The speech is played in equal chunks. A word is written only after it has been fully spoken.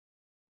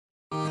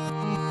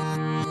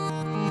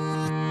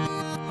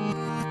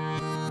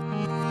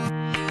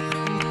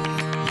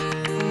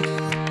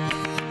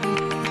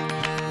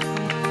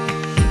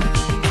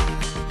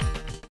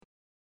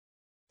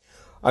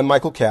I'm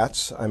Michael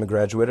Katz. I'm a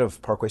graduate of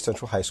Parkway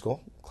Central High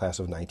School, class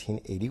of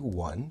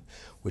 1981,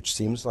 which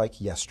seems like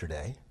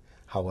yesterday.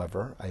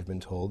 However, I've been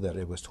told that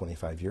it was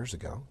 25 years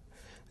ago.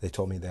 They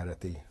told me that at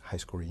the high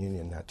school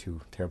reunion not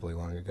too terribly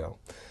long ago.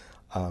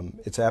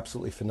 It's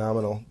absolutely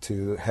phenomenal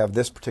to have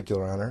this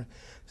particular honor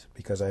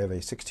because I have a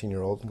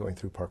 16-year-old going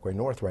through Parkway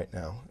North right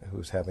now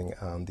who's having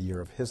the year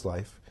of his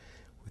life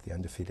with the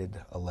undefeated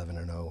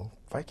 11-0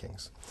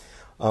 Vikings.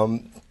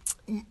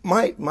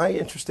 My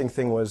interesting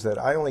thing was that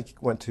I only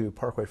went to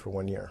Parkway for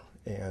 1 year,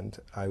 and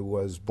I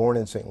was born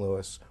in St.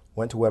 Louis,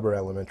 went to Weber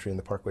Elementary in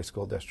the Parkway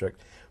School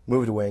District,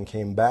 moved away and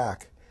came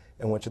back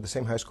and went to the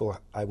same high school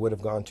I would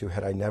have gone to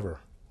had I never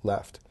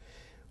left.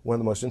 One of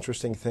the most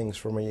interesting things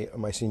for me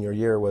my senior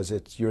year was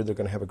you're either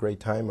going to have a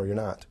great time or you're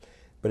not,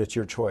 but it's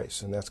your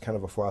choice, and that's kind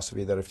of a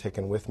philosophy that I've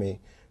taken with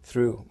me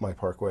through my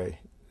Parkway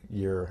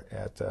year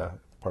at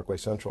Parkway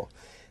Central.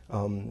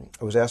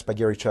 I was asked by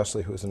Gary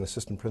Chesley, who was an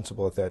assistant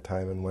principal at that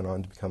time and went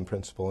on to become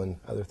principal and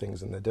other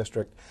things in the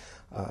district,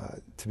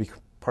 to be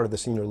part of the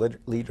senior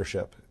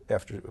leadership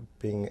after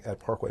being at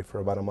Parkway for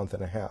about a month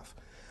and a half.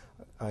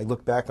 I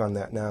look back on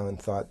that now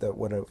and thought that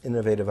what an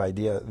innovative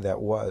idea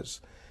that was,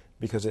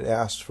 because it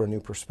asked for a new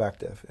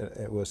perspective.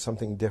 It was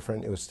something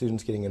different. It was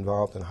students getting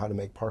involved in how to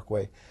make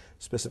Parkway,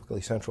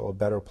 specifically Central, a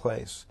better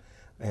place.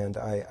 And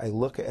I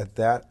look at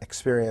that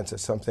experience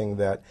as something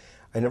that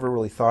I never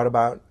really thought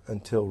about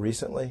until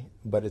recently,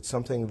 but it's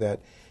something that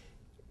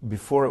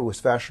before it was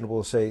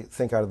fashionable to say,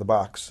 think out of the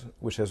box,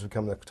 which has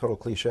become a total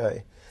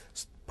cliche,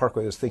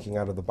 Parkway was thinking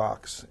out of the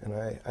box. And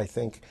I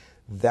think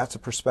that's a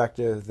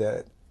perspective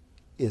that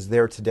is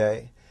there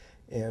today.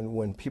 And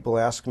when people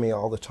ask me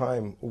all the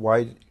time,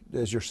 why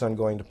is your son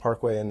going to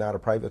Parkway and not a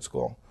private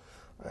school?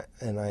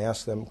 And I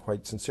ask them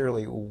quite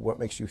sincerely, what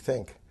makes you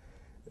think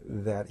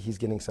that he's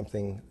getting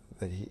something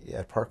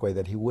at Parkway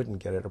that he wouldn't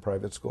get at a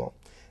private school?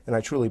 And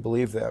I truly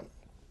believe that.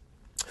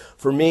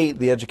 For me,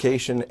 the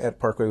education at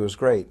Parkway was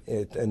great.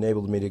 It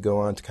enabled me to go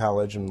on to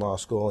college and law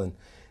school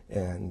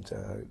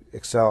and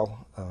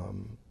excel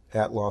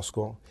at law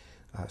school,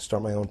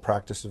 start my own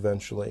practice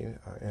eventually.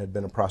 I had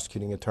been a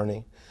prosecuting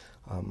attorney.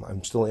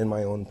 I'm still in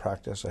my own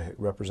practice. I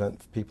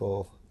represent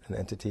people and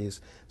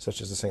entities such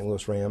as the St.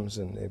 Louis Rams,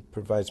 and it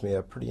provides me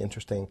a pretty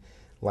interesting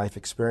life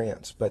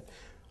experience. But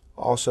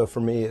also for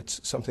me, it's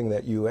something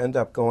that you end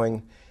up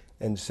going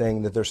and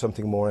saying that there's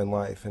something more in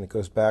life. And it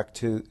goes back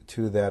to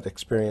that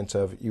experience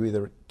of you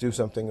either do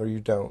something or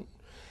you don't.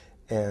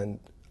 And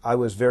I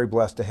was very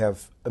blessed to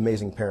have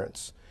amazing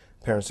parents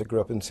that grew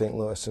up in St.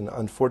 Louis. And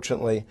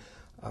unfortunately,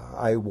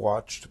 I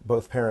watched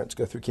both parents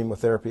go through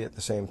chemotherapy at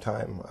the same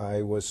time.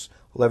 I was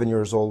 11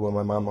 years old when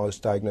my mom was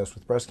diagnosed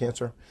with breast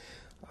cancer.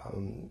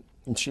 And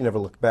she never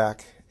looked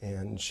back,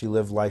 and she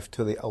lived life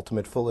to the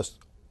ultimate fullest.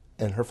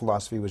 And her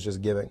philosophy was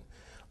just giving,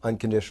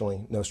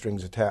 unconditionally, no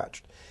strings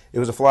attached. It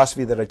was a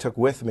philosophy that I took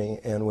with me,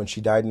 and when she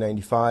died in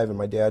 '95 and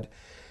my dad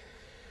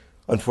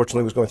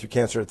unfortunately was going through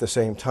cancer at the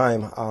same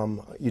time,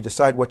 you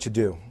decide what to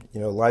do.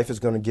 You know, life is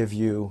going to give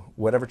you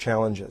whatever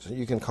challenges.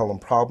 You can call them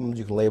problems,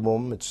 you can label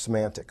them, it's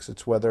semantics.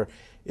 It's whether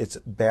it's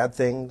bad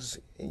things,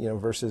 you know,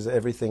 versus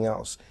everything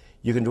else.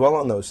 You can dwell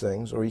on those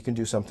things, or you can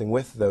do something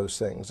with those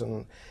things.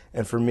 And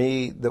for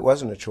me, that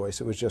wasn't a choice.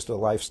 It was just a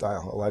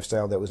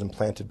lifestyle that was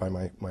implanted by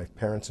my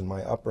parents and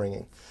my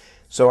upbringing.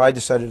 So I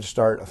decided to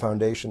start a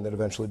foundation that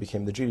eventually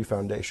became the Judy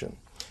Foundation.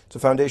 It's a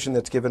foundation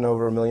that's given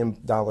over $1 million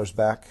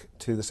back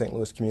to the St.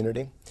 Louis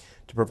community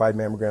to provide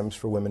mammograms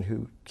for women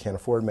who can't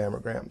afford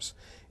mammograms.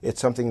 It's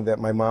something that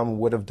my mom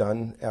would have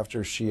done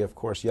after she, of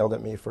course, yelled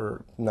at me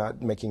for not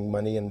making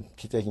money and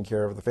taking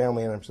care of the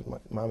family. And I said,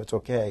 Mom, it's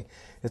okay.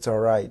 It's all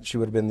right. She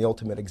would have been the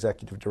ultimate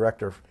executive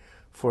director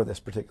for this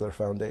particular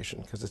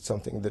foundation because it's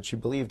something that she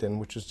believed in,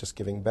 which is just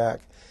giving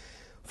back.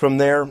 From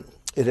there,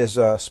 it has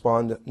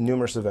spawned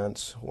numerous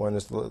events. One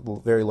is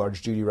the very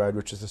large Judy Ride,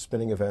 which is a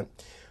spinning event.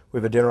 We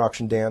have a dinner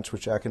auction dance,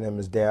 which acronym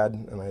is DAD,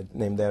 and I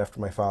named that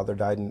after my father,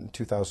 died in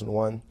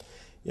 2001.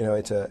 You know,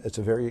 it's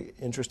a very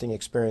interesting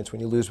experience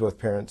when you lose both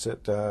parents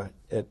at a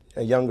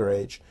younger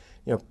age.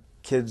 You know,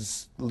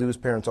 kids lose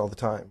parents all the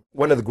time.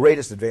 One of the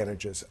greatest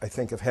advantages, I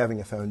think, of having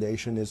a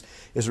foundation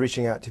is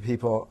reaching out to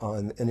people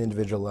on an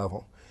individual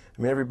level.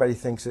 I mean, everybody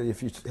thinks that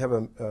if you have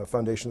a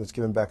foundation that's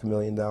given back $1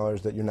 million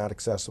that you're not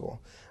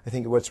accessible. I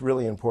think what's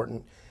really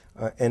important,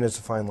 and it's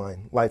a fine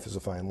line, life is a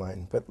fine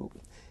line, but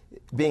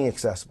being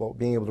accessible,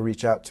 being able to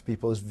reach out to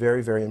people is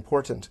very, very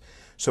important.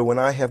 So when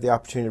I have the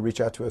opportunity to reach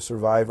out to a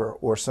survivor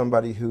or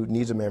somebody who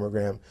needs a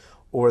mammogram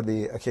or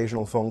the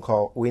occasional phone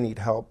call, we need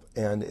help,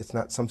 and it's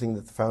not something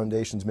that the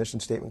foundation's mission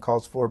statement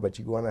calls for, but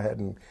you go on ahead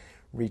and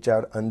reach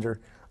out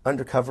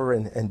undercover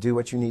and do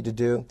what you need to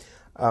do.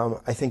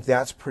 I think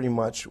that's pretty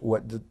much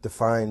what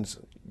defines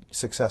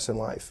success in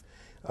life.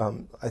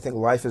 I think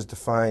life is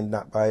defined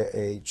not by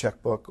a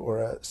checkbook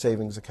or a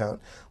savings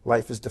account.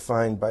 Life is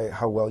defined by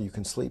how well you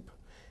can sleep.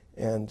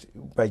 And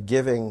by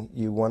giving,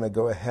 you want to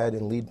go ahead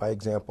and lead by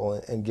example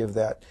and give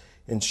that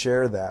and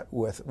share that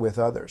with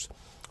others.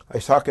 I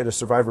talk at a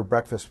survivor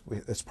breakfast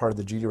that's part of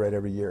the Judy Ride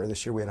every year.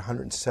 This year we had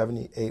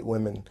 178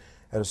 women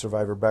at a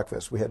survivor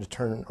breakfast. We had to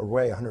turn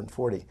away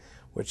 140,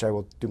 which I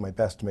will do my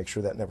best to make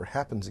sure that never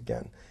happens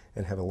again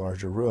and have a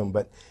larger room.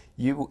 But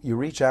you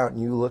reach out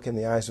and you look in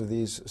the eyes of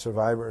these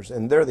survivors,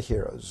 and they're the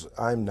heroes.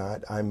 I'm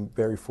not. I'm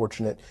very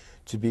fortunate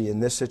to be in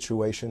this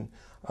situation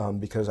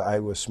because I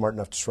was smart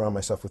enough to surround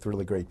myself with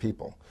really great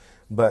people.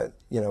 But,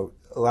 you know,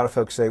 a lot of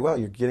folks say, well,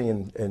 you're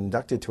getting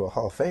inducted to a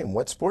Hall of Fame.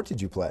 What sport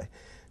did you play?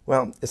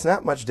 Well, it's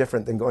not much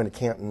different than going to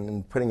Canton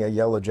and putting a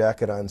yellow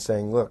jacket on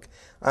saying, look,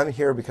 I'm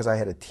here because I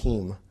had a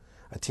team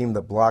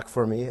that blocked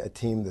for me, a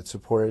team that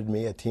supported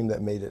me, a team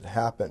that made it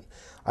happen.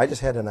 I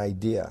just had an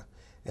idea,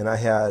 and I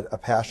had a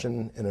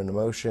passion and an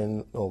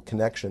emotional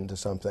connection to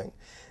something.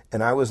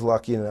 And I was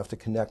lucky enough to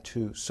connect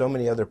to so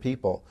many other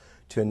people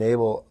to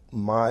enable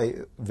my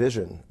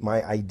vision,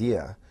 my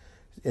idea,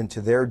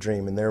 into their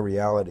dream and their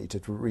reality to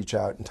reach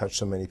out and touch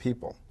so many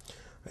people.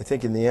 I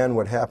think in the end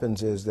what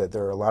happens is that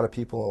there are a lot of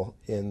people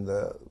in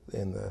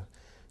the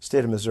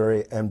state of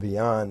Missouri and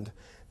beyond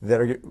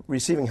that are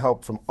receiving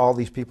help from all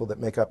these people that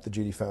make up the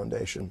Judy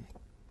Foundation.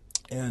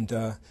 And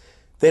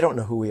they don't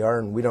know who we are,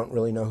 and we don't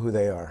really know who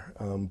they are.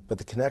 But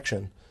the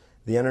connection,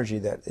 the energy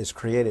that is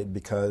created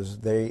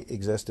because they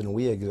exist and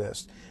we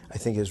exist, I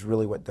think is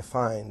really what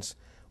defines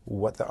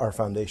what our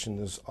foundation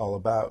is all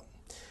about.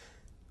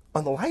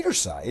 On the lighter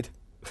side,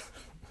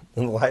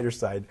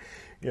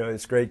 you know,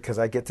 it's great because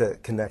I get to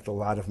connect a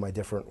lot of my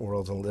different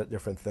worlds and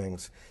different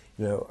things.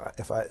 You know,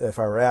 if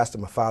I were asked,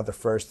 I'm a father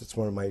first. It's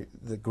one of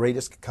the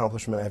greatest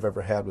accomplishment I've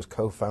ever had was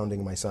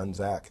co-founding my son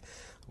Zach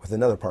with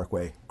another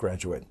Parkway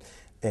graduate,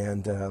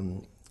 and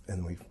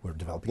we're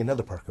developing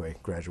another Parkway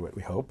graduate,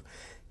 we hope.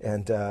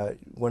 And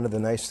one of the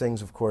nice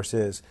things, of course,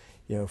 is,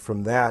 you know,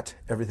 from that,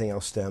 everything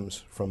else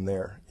stems from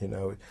there. You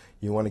know,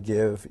 you want to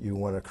give, you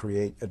want to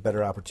create a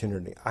better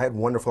opportunity. I had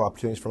wonderful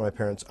opportunities for my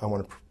parents. I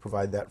want to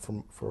provide that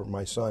for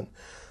my son.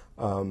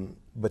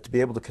 But to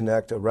be able to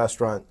connect a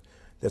restaurant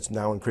that's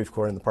now in Creve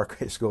Coeur in the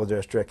Parkway School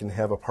District and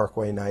have a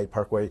Parkway night,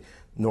 Parkway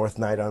North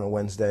night on a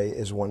Wednesday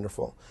is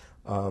wonderful.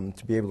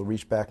 To be able to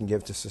reach back and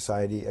give to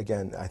society,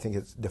 again, I think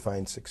it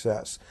defines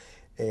success.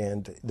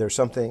 And there's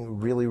something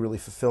really, really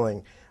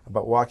fulfilling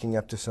about walking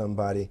up to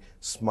somebody,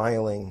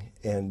 smiling,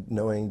 and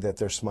knowing that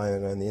they're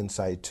smiling on the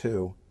inside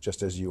too,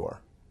 just as you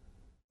are.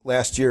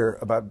 Last year,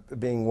 about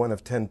being one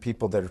of 10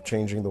 people that are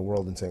changing the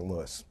world in St.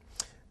 Louis.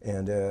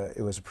 And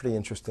it was a pretty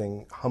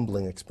interesting,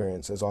 humbling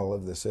experience, as all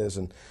of this is.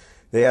 And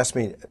they asked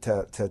me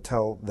to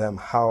tell them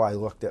how I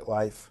looked at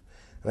life.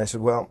 And I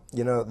said, well,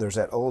 you know, there's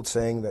that old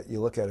saying that you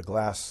look at a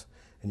glass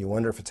and you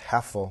wonder if it's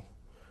half full.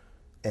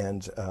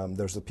 And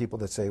there's the people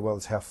that say, well,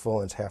 it's half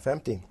full and it's half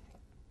empty.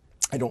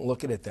 I don't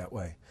look at it that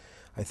way.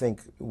 I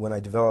think when I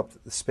developed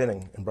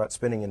spinning and brought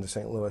spinning into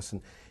St. Louis,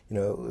 and you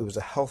know, it was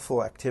a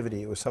healthful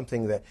activity. It was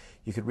something that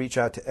you could reach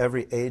out to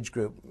every age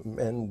group,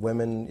 men,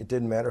 women. It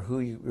didn't matter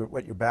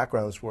what your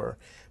backgrounds were.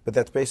 But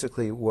that's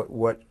basically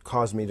what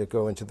caused me to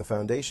go into the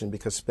foundation,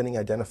 because spinning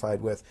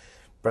identified with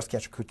breast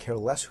cancer could care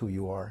less who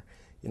you are.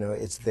 You know,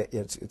 it's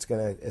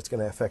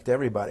gonna affect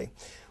everybody.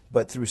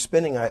 But through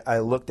spinning, I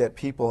looked at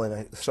people and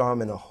I saw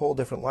them in a whole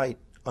different light.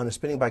 On a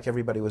spinning bike,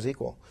 everybody was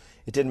equal.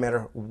 It didn't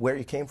matter where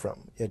you came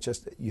from. It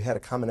just, you had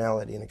a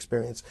commonality, an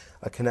experience,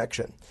 a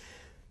connection.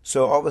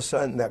 So all of a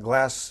sudden, that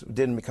glass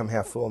didn't become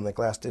half full and that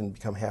glass didn't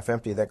become half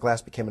empty. That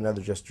glass became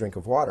another just drink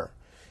of water.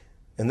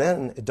 And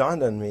then it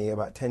dawned on me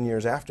about 10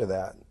 years after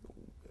that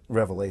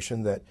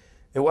revelation that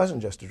it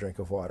wasn't just a drink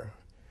of water.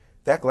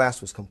 That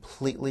glass was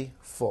completely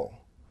full.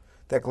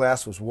 That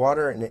glass was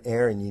water and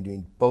air, and you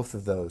need both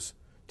of those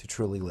to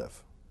truly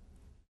live.